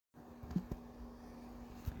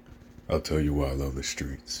I'll tell you why I love the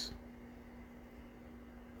streets.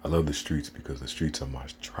 I love the streets because the streets are my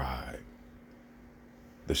tribe.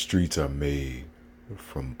 The streets are made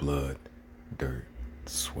from blood, dirt,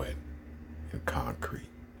 sweat, and concrete.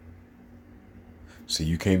 See,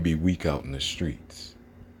 you can't be weak out in the streets.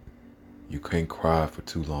 You can't cry for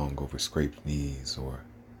too long over scraped knees or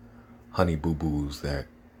honey boo-boos that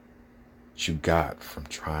you got from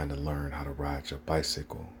trying to learn how to ride your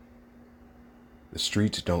bicycle. The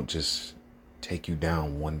streets don't just take you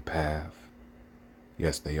down one path.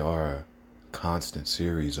 Yes, they are a constant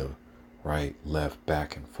series of right, left,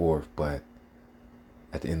 back, and forth, but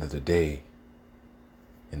at the end of the day,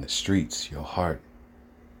 in the streets, your heart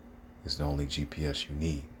is the only GPS you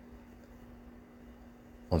need.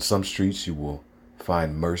 On some streets, you will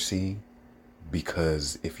find mercy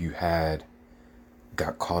because if you had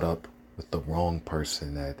got caught up with the wrong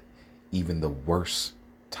person at even the worst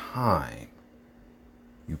time,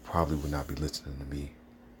 you probably would not be listening to me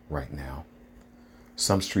right now.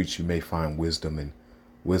 Some streets you may find wisdom, and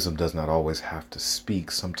wisdom does not always have to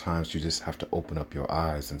speak. Sometimes you just have to open up your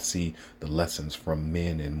eyes and see the lessons from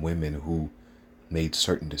men and women who made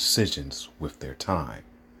certain decisions with their time.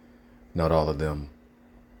 Not all of them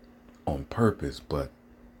on purpose, but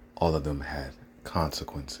all of them had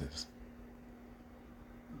consequences.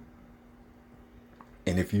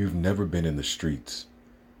 And if you've never been in the streets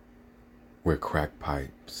where crack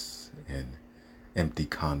pipes and empty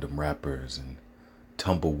condom wrappers and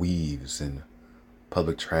tumbleweaves and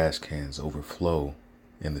public trash cans overflow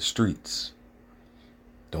in the streets,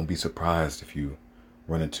 don't be surprised if you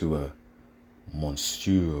run into a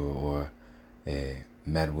monsieur or a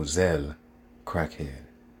mademoiselle crackhead.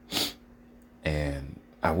 And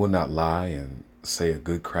I will not lie and say a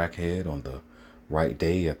good crackhead on the right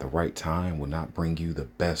day at the right time will not bring you the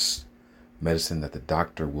best medicine that the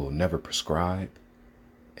doctor will never prescribe,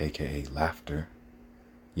 aka laughter.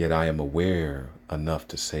 Yet I am aware enough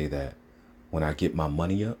to say that when I get my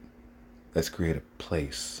money up, let's create a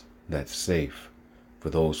place that's safe for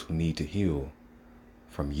those who need to heal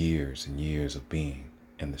from years and years of being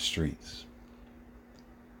in the streets.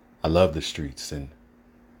 I love the streets, and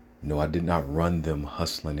no, I did not run them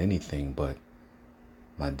hustling anything, but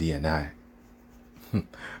my DNA,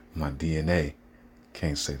 my DNA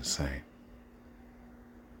can't say the same.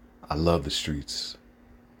 I love the streets,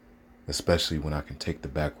 especially when I can take the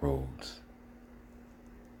back roads,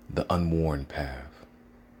 the unworn path,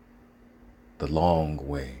 the long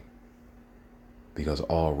way, because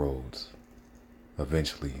all roads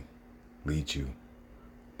eventually lead you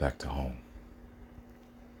back to home.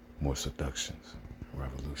 Moore Seductions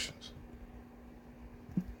Revolutions.